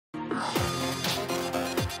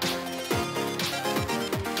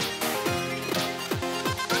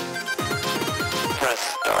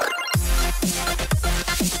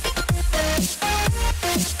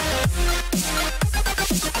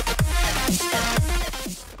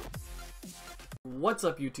What's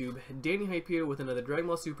up YouTube, Danny Hype here with another Dragon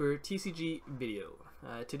Ball Super TCG video.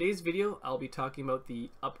 Today's video I'll be talking about the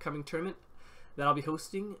upcoming tournament that I'll be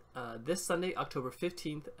hosting this Sunday, October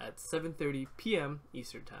 15th at 7:30 p.m.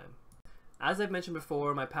 Eastern Time. As I've mentioned before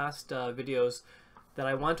in my past videos that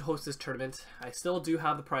I want to host this tournament, I still do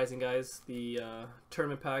have the prizing guys, the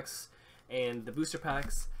tournament packs and the booster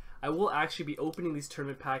packs. I will actually be opening these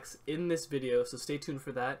tournament packs in this video, so stay tuned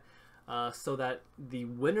for that. So that the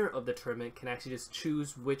winner of the tournament can actually just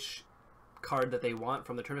choose which card that they want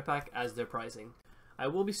from the tournament pack as their prizing. I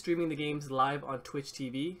will be streaming the games live on Twitch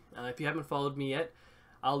TV. If you haven't followed me yet,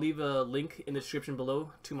 I'll leave a link in the description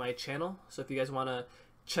below to my channel. So if you guys want to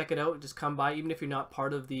check it out, just come by. Even if you're not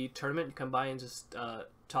part of the tournament, you come by and just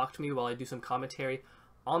talk to me while I do some commentary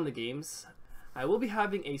on the games. I will be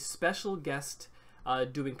having a special guest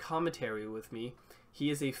doing commentary with me. He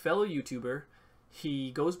is a fellow YouTuber.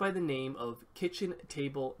 He goes by the name of Kitchen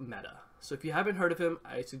Table Meta. So if you haven't heard of him,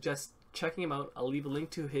 I suggest checking him out. I'll leave a link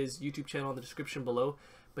to his YouTube channel in the description below.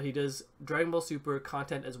 But he does Dragon Ball Super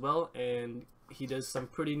content as well, and he does some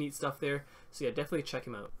pretty neat stuff there. So yeah, definitely check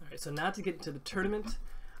him out. Alright, so now to get into the tournament.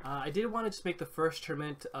 I did want to just make the first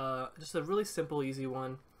tournament just a really simple, easy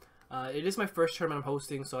one. It is my first tournament I'm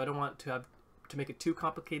hosting, so I don't want to make it too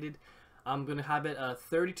complicated. I'm going to have it a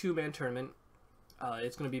 32-man tournament.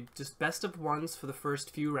 It's going to be just best of ones for the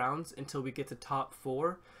first few rounds until we get to top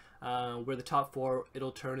four, where the top four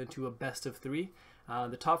it'll turn into a best of three.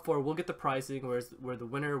 The top four will get the prizing, where the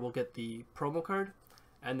winner will get the promo card,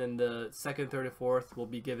 and then the second, third, and fourth will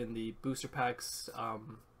be given the booster packs,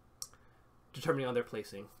 determining on their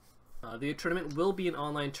placing. The tournament will be an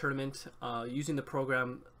online tournament using the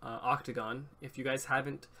program OCTGN. If you guys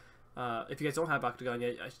don't have OCTGN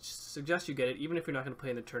yet, I suggest you get it. Even if you're not going to play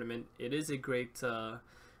in the tournament, it is a great, it's a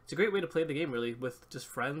great way to play the game, really, with just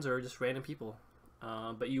friends or just random people.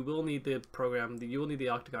 But you will need the program, you will need the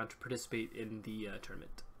OCTGN to participate in the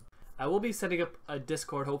tournament. I will be setting up a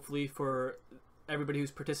Discord, hopefully, for everybody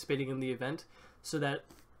who's participating in the event, so that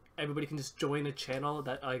everybody can just join a channel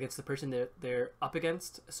that against the person they're up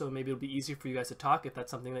against. So maybe it'll be easier for you guys to talk if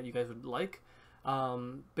that's something that you guys would like.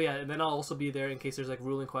 But yeah, and then I'll also be there in case there's like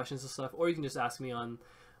ruling questions and stuff, or you can just ask me on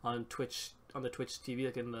Twitch, on the Twitch TV,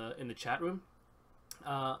 like in the chat room.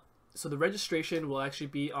 So the registration will actually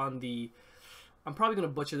be on the, I'm probably gonna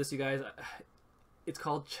butcher this, you guys. It's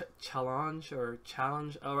called challenge, or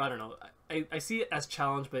I don't know. I see it as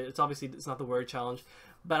challenge, but it's not the word challenge.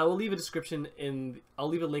 But I will leave a I'll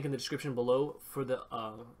leave a link in the description below for the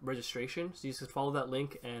registration, so you just follow that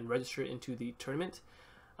link and register into the tournament.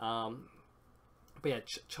 But yeah,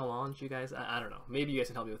 challenge, you guys. I don't know. Maybe you guys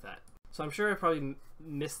can help me with that. So I'm sure I probably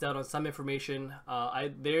missed out on some information.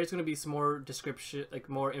 There's going to be some more description, like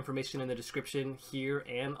more information in the description here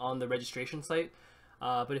and on the registration site.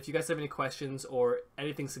 But if you guys have any questions or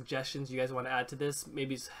anything, suggestions you guys want to add to this,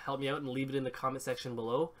 maybe just help me out and leave it in the comment section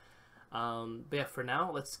below. But yeah, for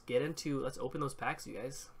now, let's open those packs, you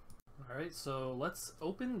guys. All right, so let's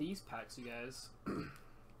open these packs, you guys.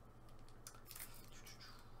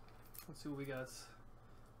 Let's see what we got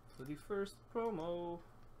for the first promo.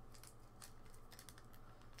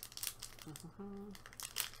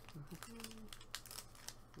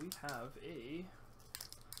 We have a.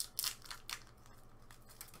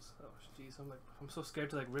 Oh, jeez, I'm so scared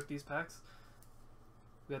to rip these packs.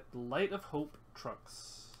 We got the Light of Hope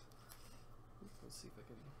Trunks. Let's see if I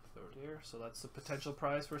can throw it here. So that's a potential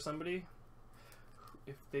prize for somebody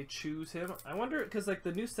if they choose him. I wonder, because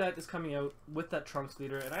the new set is coming out with that Trunks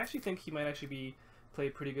leader, and I actually think he might actually play a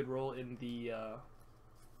pretty good role in the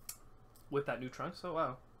with that new Trunks. Oh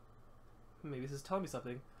wow, maybe this is telling me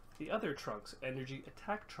something. The other Trunks, Energy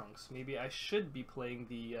Attack Trunks. Maybe I should be playing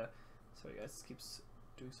the sorry guys, this keeps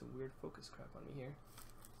doing some weird focus crap on me here.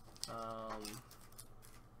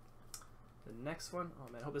 The next one,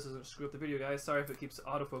 oh man, I hope this doesn't screw up the video, guys. Sorry if it keeps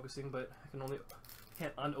auto-focusing, but I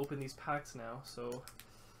can't unopen these packs now, so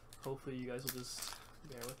hopefully you guys will just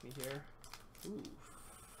bear with me here. Ooh,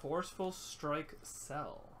 Forceful Strike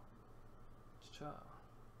Cell. Cha.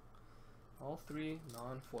 All three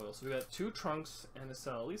non-foil. So we got two Trunks and a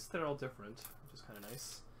Cell. At least they're all different, which is kind of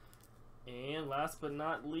nice. And last but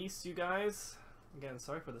not least, you guys, again,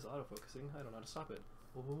 sorry for this auto-focusing. I don't know how to stop it.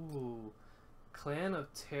 Ooh. Clan of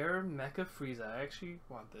Terror Mecha Frieza. I actually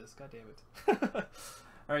want this. God damn it.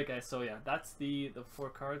 Alright guys, so yeah, that's the 4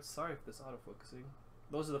 cards. Sorry for this autofocusing.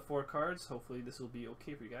 Those are the 4 cards. Hopefully this will be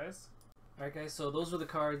okay for you guys. Alright guys, so those were the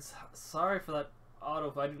cards. Sorry for that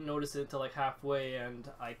auto. I didn't notice it until halfway, and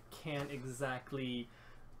I can't exactly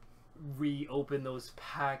reopen those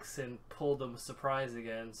packs and pull them surprise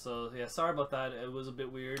again. So yeah, sorry about that. It was a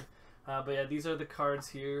bit weird. But yeah, these are the cards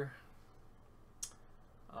here.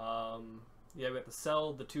 Yeah, we have the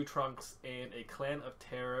Cell, the 2 Trunks, and a Clan of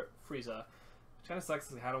Terror Frieza. Which kind of sucks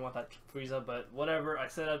because I don't want that Frieza, but whatever. I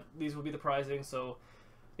said these will be the prizing, so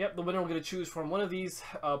yep, the winner will get to choose from one of these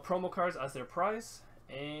promo cards as their prize.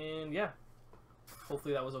 And yeah,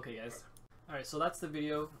 hopefully that was okay, guys. Alright, so that's the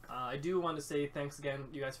video. I do want to say thanks again,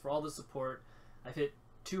 you guys, for all the support. I've hit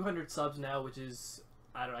 200 subs now, which is,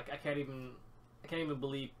 I don't know, I can't even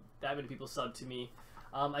believe that many people subbed to me.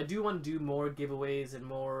 I do want to do more giveaways and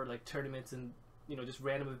more like tournaments and, you know, just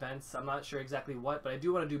random events. I'm not sure exactly what, but I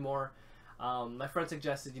do want to do more. My friend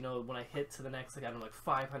suggested, you know, when I hit to the next, like, I don't know, like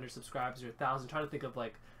 500 subscribers or 1,000, trying to think of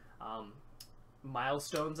like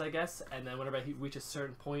milestones, I guess, and then whenever I reach a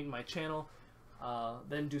certain point in my channel,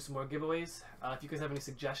 then do some more giveaways. If you guys have any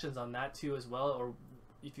suggestions on that too as well, or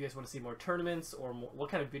if you guys want to see more tournaments or more, what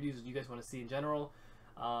kind of videos do you guys want to see in general,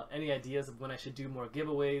 any ideas of when I should do more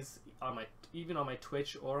giveaways on even on my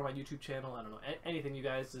Twitch or on my YouTube channel, I don't know, anything, you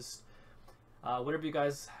guys, just whatever you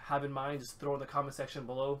guys have in mind, just throw in the comment section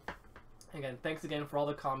below. Again, thanks again for all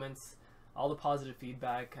the comments, all the positive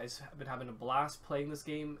feedback. I've been having a blast playing this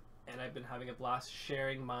game, and I've been having a blast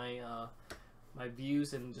sharing my my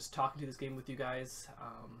views and just talking to this game with you guys.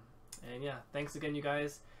 And yeah, thanks again, you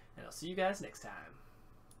guys, and I'll see you guys next time.